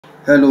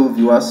Hello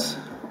viewers,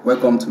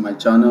 welcome to my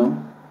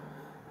channel.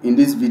 In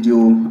this video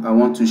I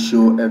want to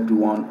show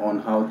everyone on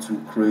how to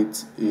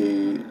create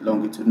a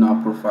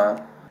longitudinal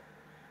profile.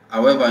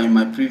 However, in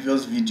my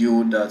previous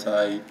video that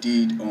I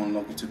did on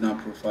longitudinal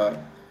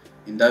profile,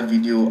 in that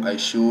video I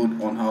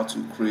showed on how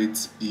to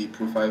create the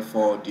profile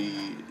for the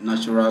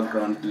natural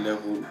ground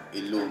level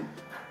alone.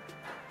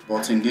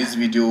 But in this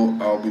video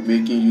I'll be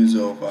making use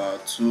of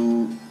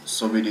two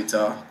survey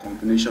data,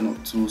 combination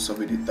of two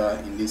survey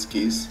data, in this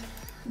case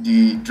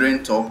the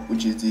drain top,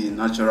 which is the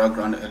natural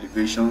ground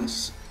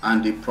elevations,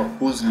 and the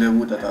proposed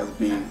level that has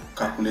been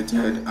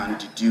calculated and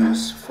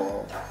deduced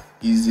for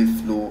easy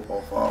flow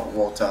of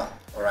water.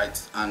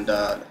 Alright, and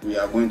we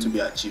are going to be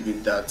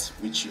achieving that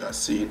which you are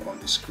seeing on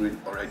the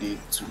screen already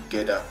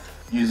together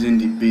using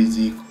the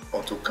basic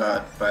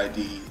AutoCAD by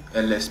the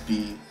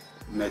LISP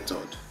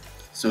method.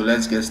 So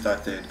let's get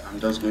started. I'm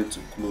just going to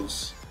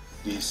close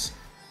this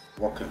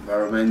work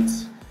environment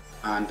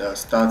and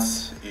start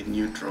a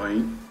new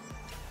drawing.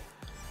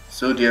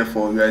 So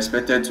therefore you are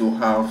expected to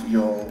have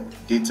your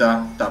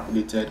data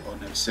tabulated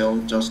on Excel,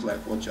 just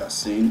like what you are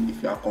seeing.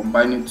 If you are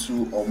combining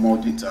two or more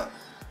data,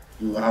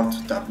 you will have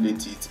to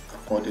tabulate it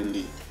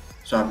accordingly.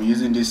 So I'll be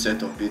using this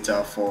set of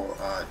data for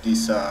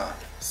this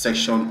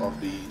section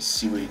of the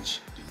sewage,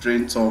 the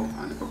drain top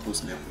and the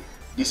proposed level.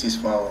 This is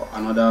for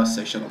another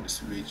section of the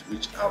sewage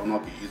which I will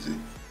not be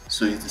using.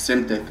 So it's the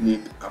same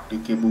technique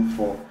applicable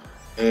for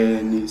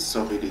any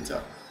survey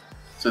data.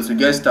 So to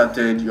get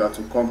started, you have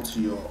to come to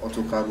your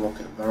AutoCAD work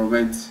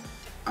environment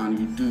and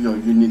you do your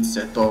unit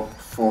setup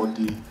for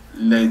the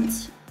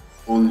length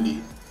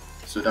only.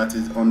 So that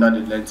is under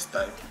the length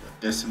type. Your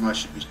decimal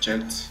should be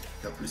checked,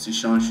 your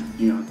precision should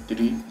be on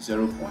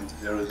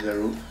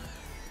 0.00,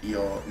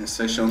 your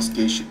insertion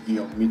scale should be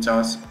on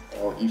meters,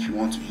 or if you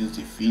want to use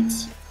the feet,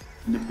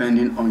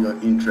 depending on your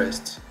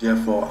interest.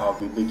 Therefore I'll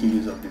be making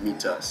use of the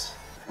meters.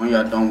 When you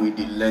are done with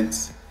the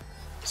length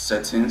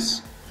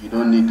settings, you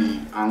don't need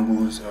the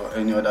angles or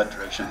any other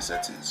direction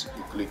settings.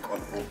 You click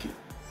on OK.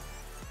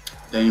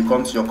 Then you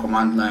come to your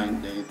command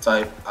line, then you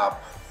type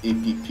app,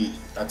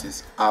 that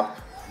is app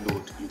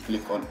load. You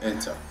click on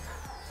enter.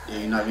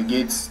 Then you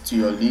navigate to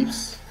your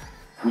LISP,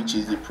 which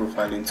is the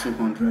profile in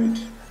 200.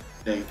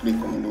 Then you click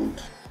on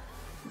load.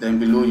 Then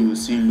below you will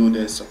see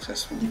loaded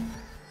successfully.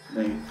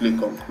 Then you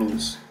click on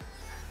close.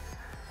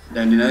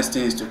 Then the next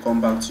thing is to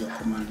come back to your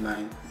command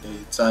line. Then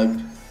you type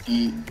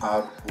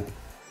PRO.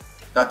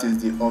 That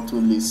is the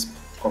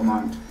AutoLISP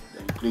command.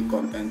 Then you click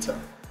on enter.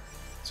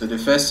 So the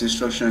first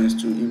instruction is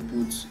to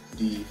input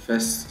the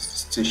first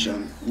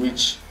station,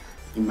 which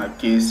in my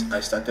case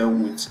I started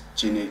with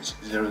chainage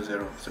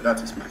 00. So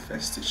that is my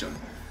first station.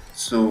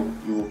 So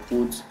you will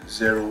put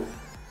 0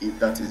 if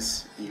that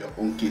is in your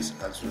own case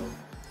as well.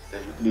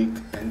 Then you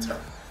click enter.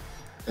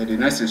 Then the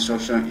next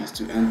instruction is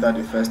to enter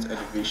the first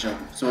elevation.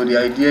 So the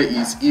idea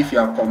is, if you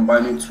are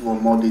combining two or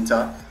more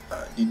data,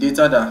 the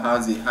data that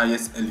has the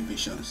highest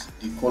elevations,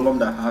 the column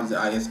that has the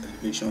highest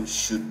elevation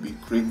should be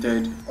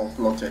created or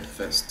plotted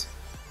first,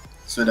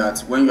 so that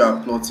when you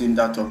are plotting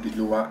that of the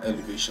lower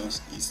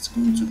elevations, it's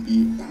going to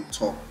be on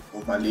top,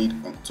 overlaid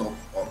on top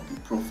of the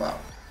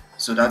profile.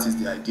 So that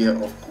is the idea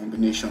of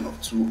combination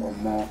of two or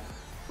more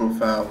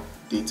profile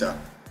data.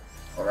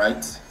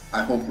 Alright,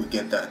 I hope we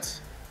get that.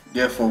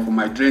 Therefore, for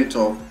my drain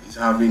top is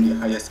having the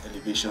highest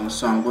elevation,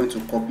 so I'm going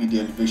to copy the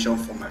elevation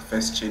for my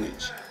first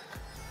chainage.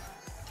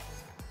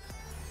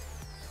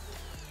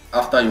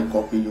 After you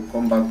copy, you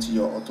come back to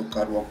your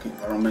AutoCAD work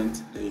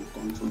environment, then you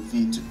Ctrl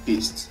V to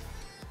paste,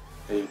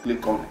 then you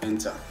click on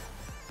enter.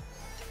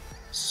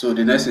 So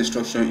the next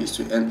instruction is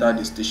to enter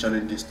the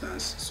stationary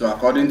distance. So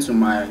according to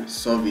my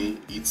survey,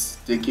 it's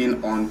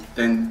taking on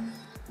 10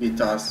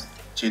 meters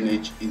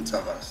chainage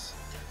intervals.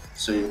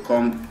 So you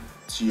come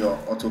to your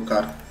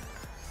AutoCAD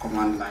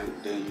command line,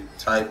 then you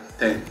type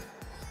 10,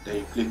 then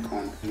you click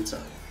on enter.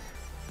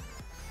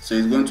 So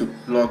it's going to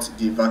plot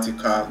the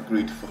vertical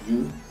grid for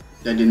you.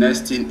 Then the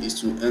next thing is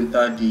to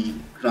enter the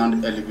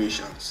ground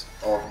elevations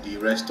of the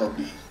rest of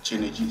the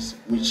chainages,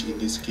 which in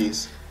this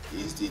case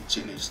is the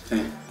chainage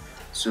 10.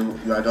 So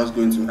you are just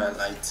going to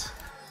highlight,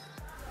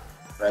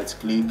 right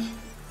click,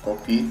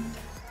 copy,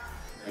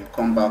 then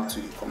come back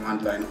to the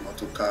command line on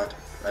AutoCAD,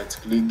 right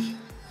click,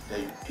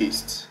 then you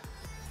paste.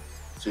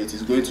 So it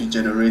is going to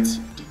generate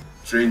the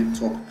drain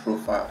top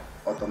profile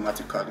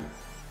automatically.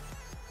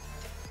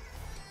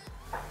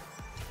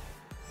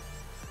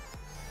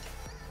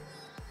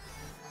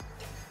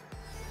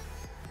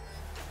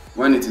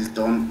 When it is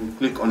done, you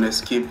click on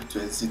escape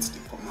to exit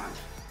the command.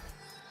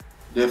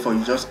 Therefore,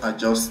 you just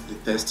adjust the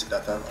text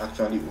that I've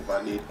actually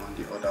overlaid on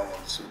the other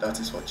one. So that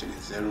is for chainage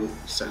 0.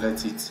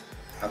 Select it,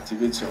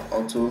 activate your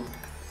auto,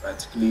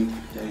 right click,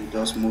 then you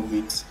just move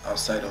it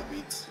outside of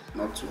it,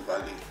 not to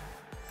overlay.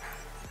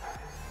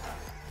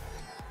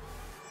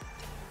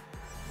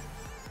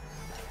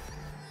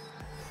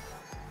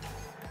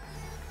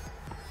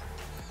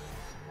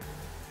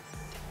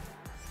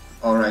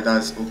 Alright,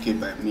 that's okay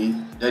by me.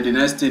 Then the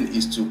next thing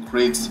is to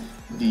create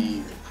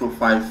the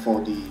profile for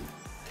the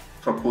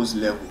proposed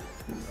level.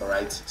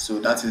 Alright, so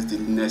that is the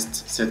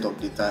next set of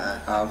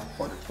data I have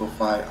for the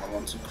profile I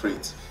want to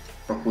create,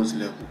 proposed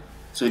level.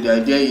 So the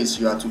idea is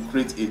you are to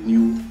create a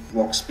new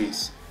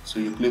workspace. So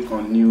you click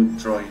on new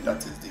drawing,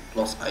 that is the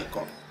plus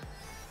icon.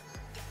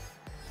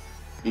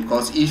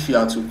 Because if you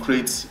are to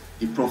create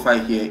the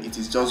profile here, it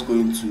is just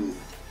going to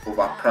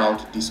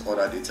overcrowd this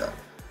other data.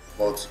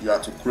 But you are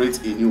to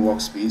create a new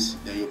workspace,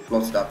 then you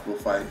plot that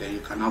profile, then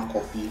you can now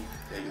copy,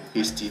 then you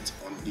paste it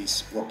on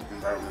this work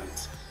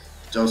environment.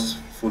 Just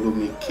follow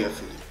me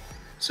carefully.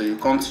 So you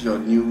come to your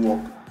new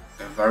work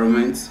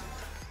environment,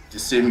 the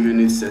same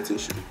unit setting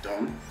should be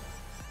done.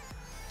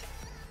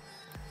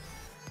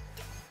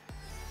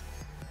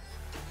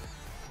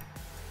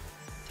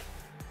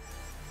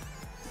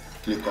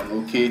 Click on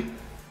OK,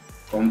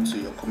 come to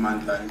your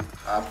command line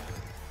app,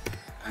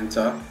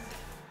 enter,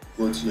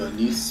 go to your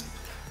LISP,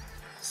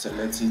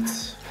 select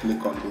it,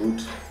 click on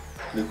load,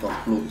 click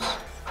on close,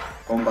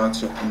 come back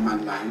to your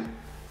command line,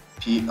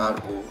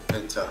 PRO,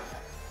 enter.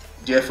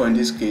 Therefore in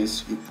this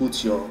case you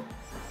put your,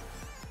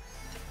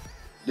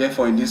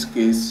 in this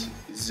case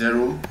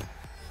 0.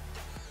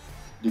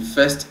 The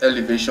first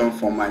elevation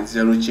for my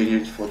 0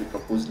 chainage for the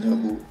proposed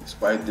level is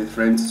quite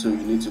different, so you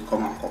need to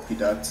come and copy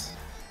that.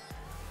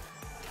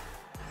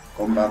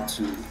 Come back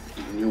to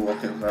the new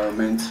work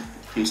environment,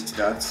 paste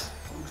that,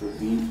 Ctrl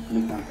V,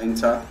 click on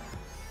enter.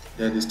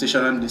 Then the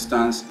stationary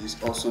distance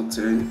is also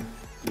 10,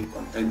 click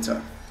on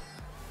enter.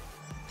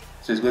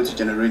 So it's going to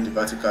generate the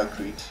vertical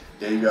grid.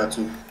 Then you have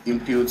to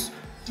input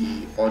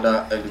the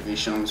other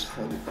elevations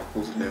for the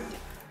proposed level.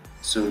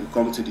 So you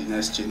come to the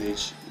next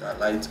chainage, you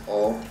highlight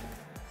all,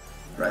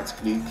 right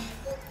click,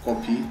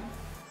 copy,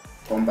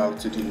 come back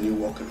to the new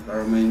work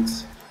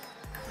environment,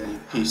 then you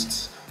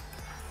paste.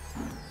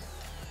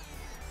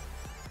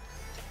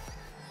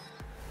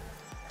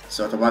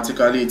 So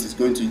automatically it is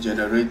going to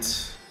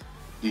generate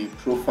the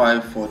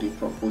profile for the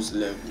proposed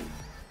level.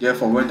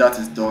 Therefore, when that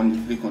is done,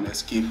 you click on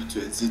escape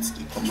to exit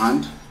the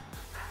command.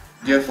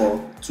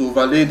 Therefore, to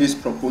overlay this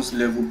proposed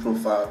level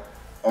profile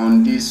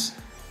on this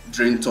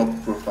drain top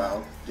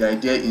profile, the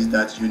idea is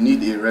that you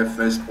need a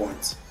reference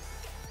point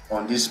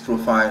on this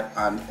profile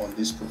and on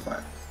this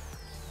profile.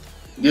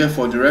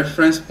 Therefore, the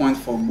reference point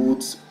for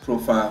both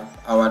profile,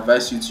 I would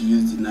advise you to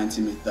use the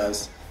 90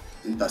 meters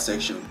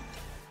intersection.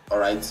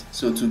 Alright,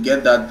 so to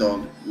get that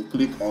done, you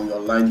click on your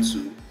line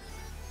 2,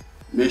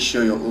 make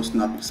sure your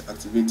OSNAP is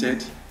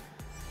activated,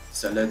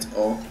 select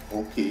all,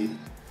 OK.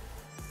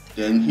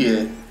 Then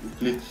here you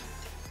click,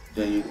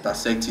 then you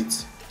intersect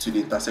it to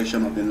the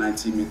intersection of the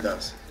 90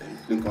 meters. Then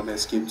you click on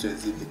escape to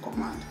exit the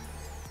command.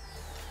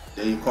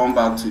 Then you come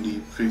back to the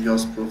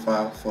previous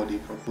profile for the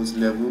proposed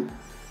level.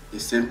 The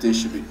same thing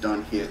should be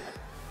done here.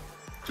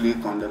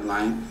 Click on the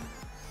line,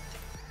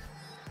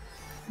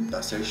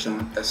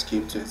 intersection,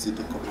 escape to exit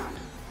the command.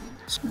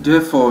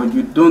 Therefore,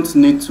 you don't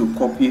need to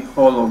copy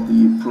all of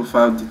the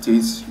profile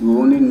details. You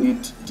only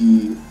need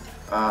the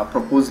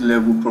proposed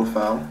level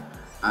profile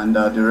and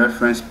the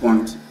reference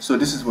point. So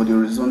this is for the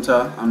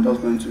horizontal. I'm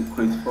just going to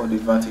create for the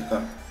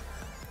vertical.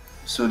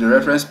 So the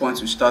reference point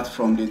will start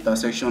from the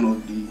intersection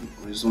of the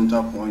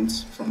horizontal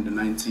points from the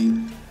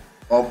 90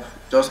 up.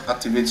 Just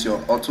activate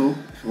your auto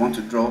if you want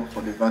to draw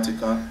for the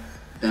vertical,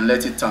 then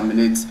let it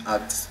terminate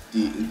at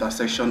the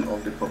intersection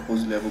of the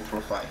proposed level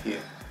profile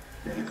here.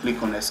 Then you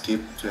click on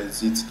escape to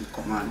exit the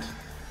command.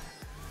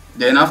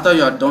 Then after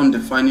you are done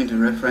defining the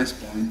reference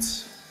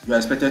point, you are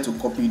expected to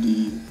copy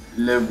the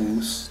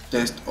levels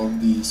test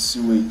of the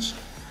sewage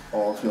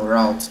or of your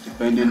route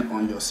depending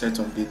on your set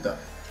of data,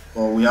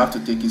 but we have to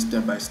take it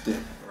step by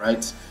step,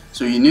 right?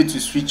 So you need to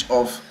switch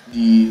off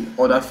the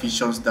other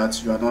features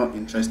that you are not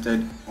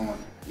interested on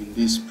in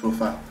this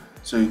profile.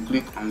 So you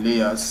click on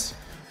layers,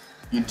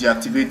 you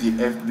deactivate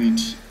the F grid,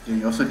 then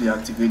you also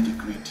deactivate the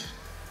grid.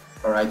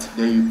 Alright,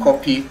 then you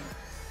copy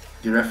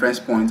the reference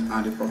point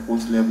and the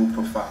proposed level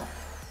profile.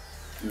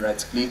 You right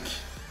click,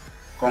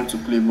 come to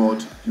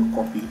clipboard, you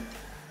copy.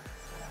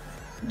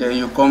 Then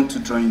you come to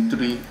drawing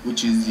 3,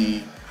 which is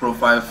the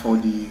profile for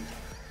the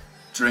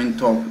drain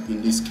top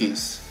in this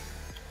case.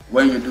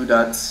 When you do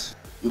that,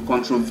 you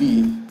Ctrl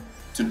V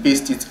to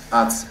paste it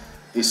at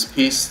a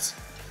space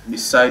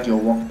beside your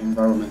work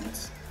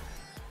environment.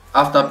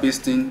 After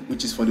pasting,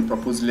 which is for the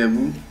proposed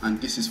level and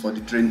this is for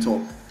the drain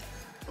top,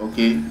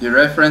 okay, the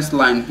reference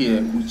line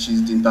here, which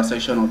is the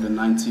intersection of the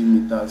 90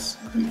 meters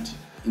grid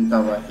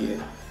interval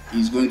here,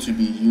 is going to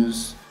be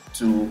used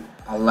to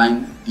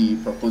align the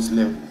proposed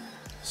level.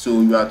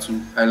 So you have to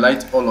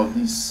highlight all of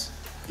this.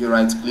 You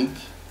right click,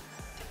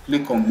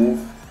 click on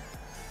move,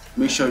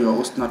 make sure your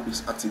OSNAP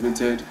is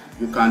activated.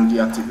 You can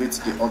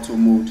deactivate the auto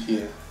mode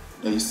here,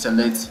 then you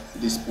select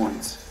this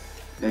point.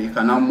 Then you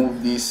can now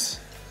move this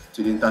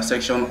to the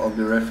intersection of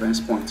the reference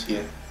point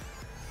here.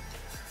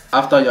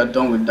 After you are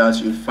done with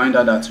that, you'll find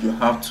out that you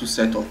have 2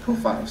 sets of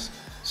profiles.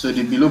 So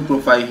the below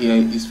profile here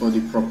is for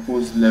the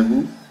proposed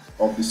level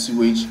of the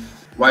sewage,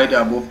 while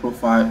the above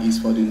profile is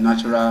for the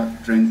natural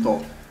drain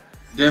top.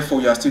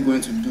 Therefore, you are still going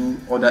to do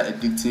other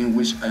editing,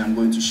 which I am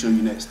going to show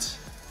you next.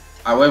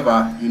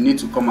 However, you need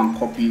to come and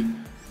copy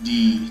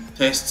the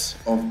text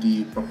of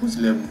the proposed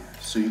level.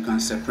 so you can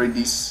separate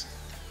this,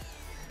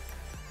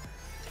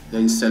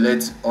 then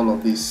select all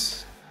of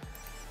this.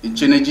 The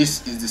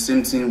chainages is the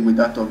same thing with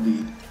that of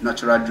the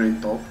natural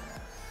drain top.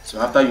 So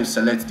after you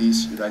select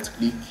this, you right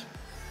click,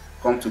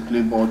 come to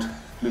clipboard,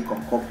 click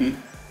on copy,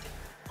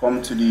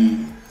 come to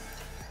the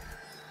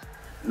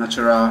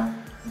natural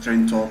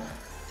drain top,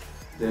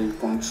 then you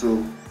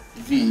Ctrl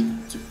V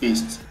to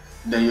paste.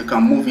 Then you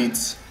can move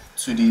it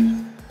to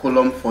the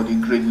column for the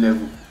grade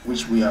level,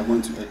 which we are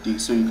going to edit.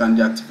 So you can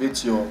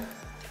deactivate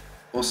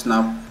your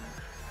snap,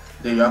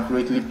 then you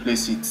accurately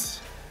place it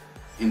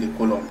in the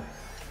column.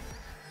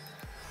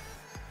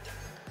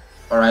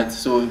 Alright,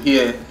 so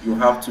here you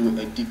have to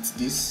edit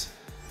this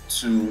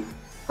to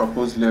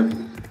proposed level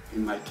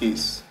in my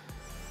case.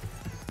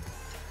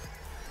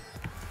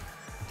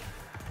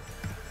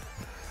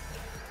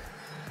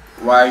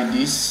 While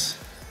this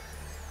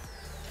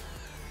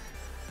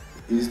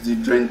is the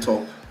drain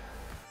top,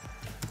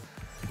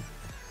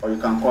 or you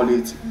can call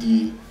it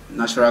the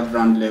natural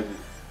ground level.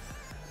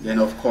 Then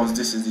of course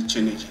this is the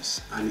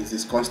chainages, and it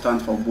is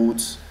constant for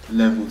both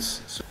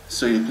levels.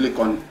 So you click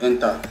on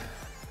enter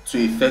to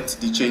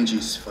effect the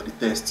changes for the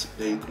test.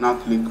 Then you now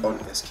click on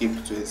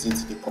escape to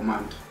exit the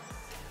command.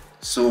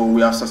 So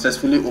we have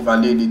successfully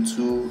overlaid the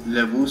two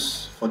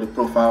levels for the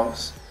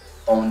profiles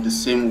on the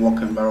same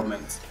work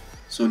environment.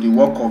 So the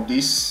work of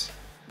this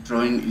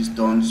drawing is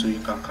done, so you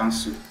can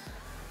cancel.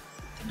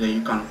 Then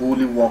you can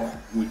only work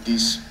with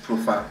this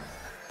profile.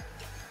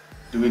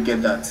 Do we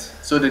get that?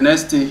 So the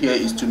next thing here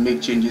is to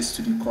make changes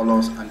to the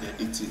colors and the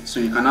editing. So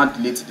you cannot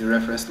delete the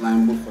reference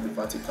line both for the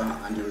vertical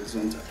and the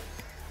horizontal.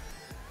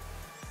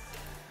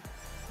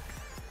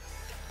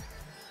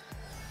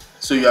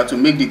 So you have to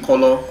make the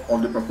color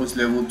of the proposed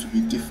level to be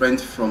different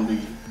from the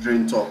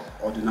drain top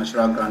or the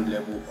natural ground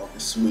level of the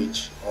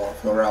sewage or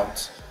of your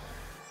route.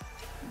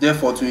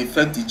 Therefore, to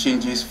effect the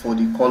changes for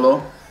the color,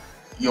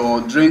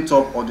 your drain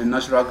top or the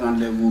natural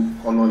ground level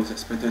color is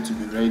expected to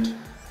be red,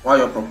 while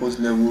your proposed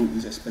level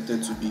is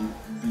expected to be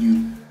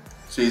blue.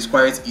 So it's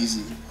quite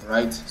easy,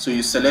 right? So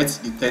you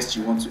select the text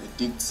you want to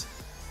edit.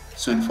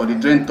 So for the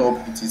drain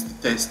top, it is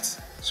the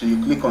text. So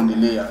you click on the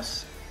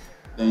layers,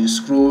 then you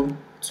scroll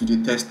to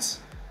the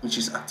text which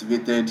is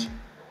activated,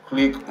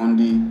 click on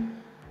the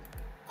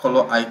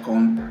color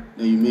icon,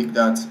 then you make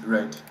that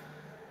red.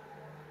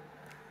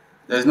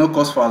 There is no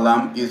cause for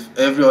alarm. If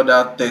every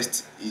other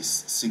text is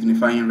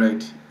signifying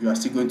red, you are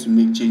still going to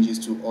make changes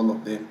to all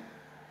of them.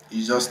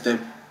 It's just step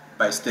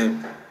by step.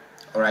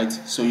 Alright,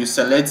 so you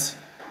select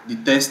the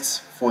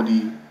text for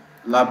the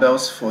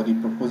labels for the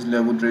proposed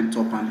level, drain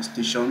top and the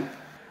station.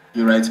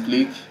 You right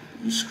click,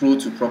 you scroll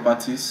to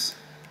properties,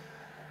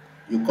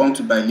 you come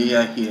to by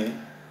layer here,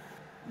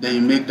 then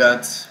you make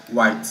that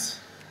white.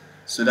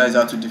 So that is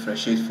how to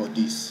differentiate for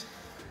this.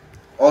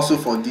 Also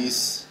for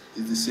this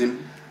is the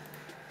same.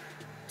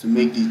 To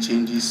make the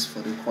changes for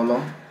the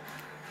color,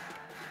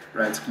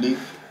 right click,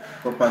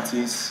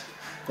 properties,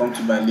 come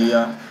to by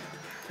layer,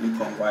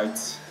 click on white,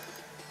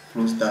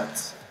 close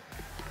that.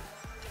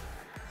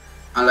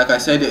 And like I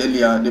said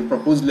earlier, the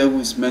proposed level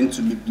is meant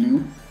to be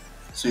blue,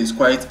 so it's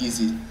quite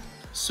easy.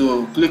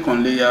 So click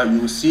on layer, you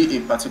will see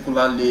a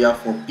particular layer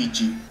for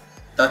PG,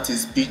 that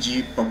is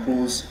PG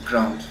proposed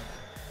ground,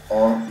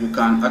 or you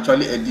can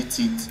actually edit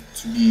it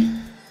to be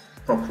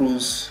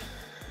proposed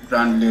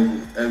ground level,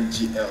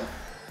 FGL.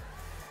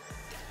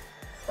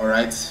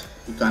 Alright,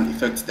 you can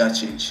effect that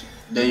change.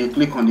 Then you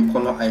click on the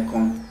color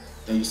icon,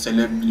 then you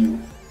select blue.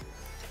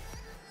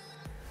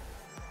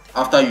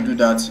 After you do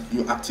that,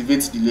 you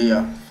activate the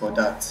layer for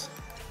that.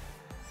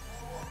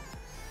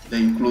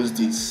 Then you close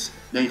this.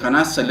 Then you can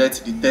now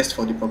select the text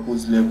for the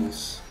proposed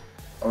levels.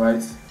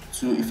 Alright,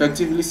 to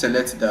effectively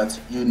select that,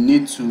 you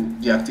need to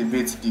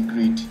deactivate the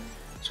grid.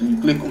 So you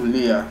click on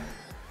layer,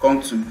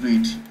 come to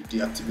grid, you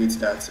deactivate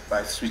that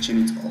by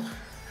switching it off.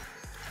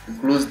 You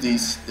close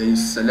this, then you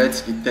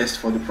select the text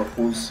for the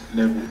proposed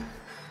level.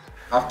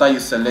 After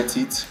you select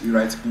it, you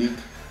right click,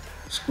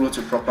 scroll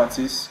to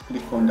properties,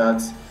 click on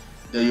that,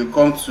 then you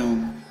come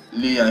to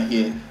layer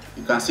here.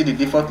 You can see the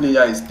default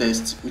layer is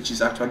text, which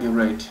is actually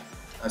red,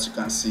 as you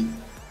can see.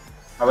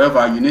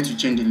 However, you need to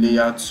change the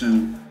layer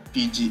to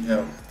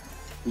PGL,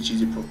 which is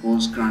the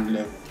proposed ground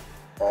level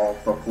or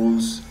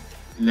proposed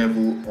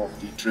level of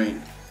the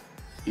drain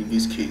in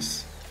this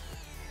case.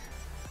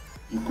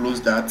 You close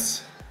that,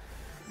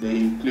 then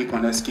you click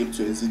on escape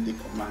to exit the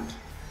command.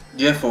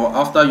 Therefore,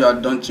 after you are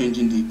done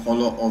changing the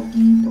color of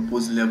the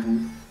proposed level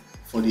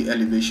for the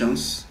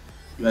elevations,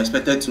 you are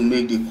expected to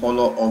make the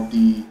color of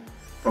the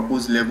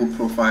proposed level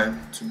profile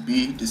to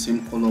be the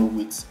same color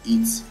with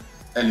its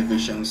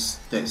elevations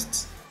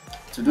text.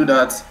 To do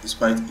that is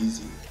quite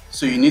easy.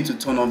 So you need to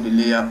turn off the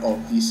layer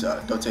of this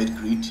dotted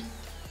grid,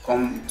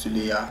 come to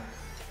layer,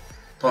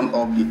 turn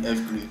off the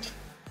F grid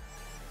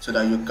so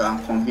that you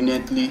can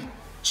conveniently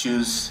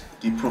choose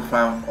the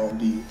profile of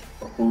the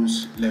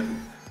proposed level.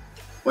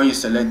 When you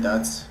select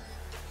that,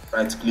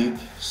 right click,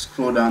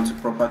 scroll down to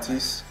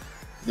properties,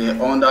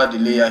 then under the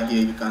layer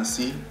here you can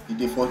see the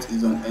default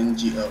is on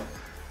NGL,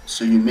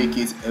 so you make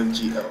it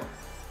FGL,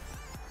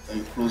 then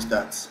you close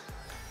that.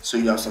 So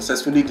you have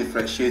successfully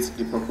differentiated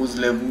the proposed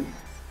level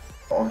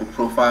of the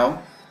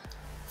profile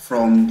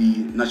from the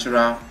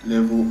natural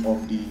level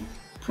of the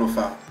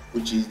profile,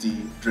 which is the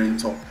drain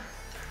top.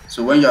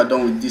 So when you are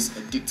done with this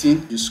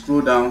editing, you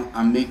scroll down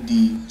and make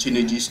the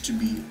chainages to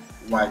be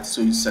white.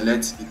 So you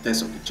select the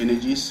text of the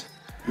chainages,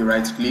 you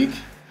right click,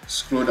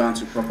 scroll down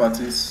to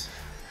properties,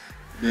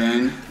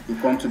 then you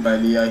come to by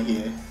layer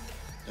here,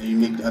 and you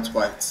make that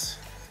white.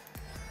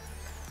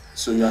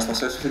 So you have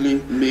successfully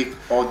make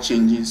all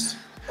changes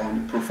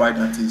on the profile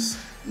that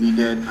is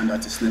needed and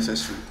that is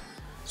necessary.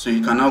 So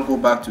you can now go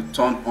back to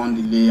turn on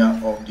the layer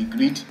of the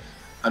grid.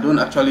 I don't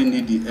actually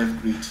need the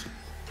F grid,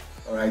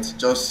 alright,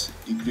 just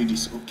the grid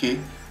is okay,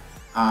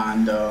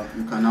 and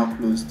you can now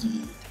close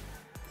the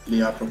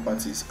layer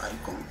properties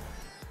icon.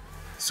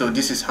 So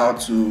this is how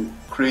to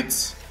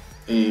create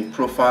a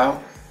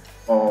profile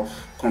of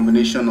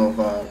combination of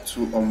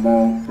 2 or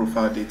more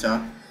profile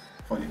data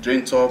for the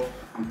drain top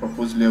and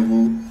proposed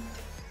level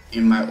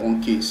in my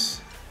own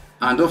case.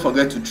 And don't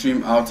forget to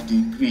trim out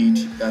the grid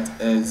that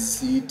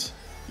exceed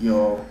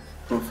your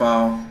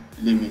profile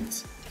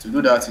limit. To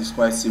do that is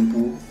quite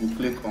simple. You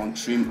click on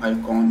trim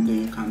icon,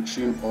 then you can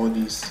trim all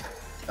this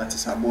that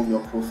is above your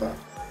profile.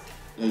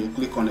 Then you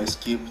click on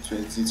escape to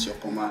exit your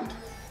command.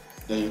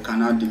 Then you can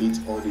now delete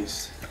all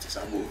this that is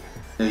above.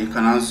 Then you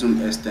can now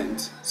zoom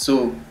extend.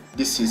 So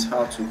this is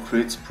how to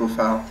create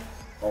profile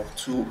of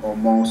 2 or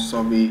more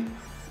survey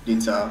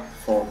data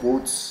for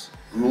both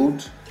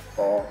road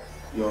or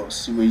your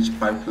sewage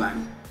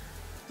pipeline.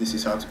 This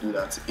is how to do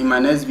that. In my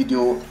next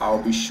video,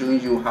 I'll be showing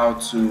you how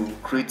to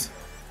create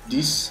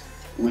this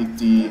with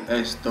the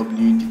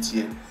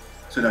SWDTM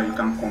so that you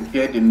can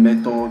compare the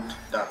method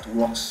that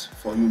works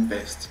for you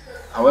best.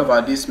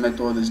 However, this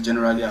method is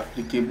generally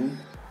applicable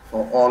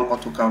for all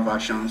AutoCAD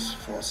versions.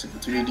 For Civil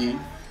 3D,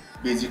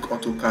 basic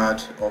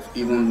AutoCAD of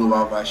even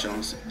lower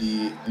versions,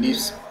 the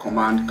LISP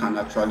command can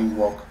actually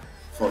work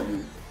for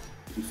you.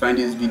 If you find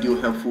this video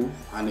helpful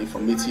and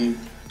informative,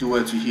 do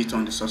well to hit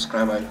on the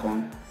subscribe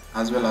icon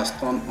as well as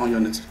turn on your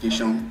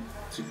notification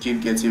to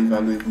keep getting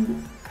valuable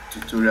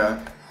tutorial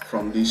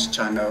from this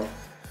channel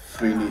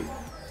freely.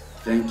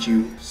 Thank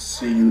you.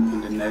 See you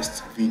in the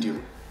next video.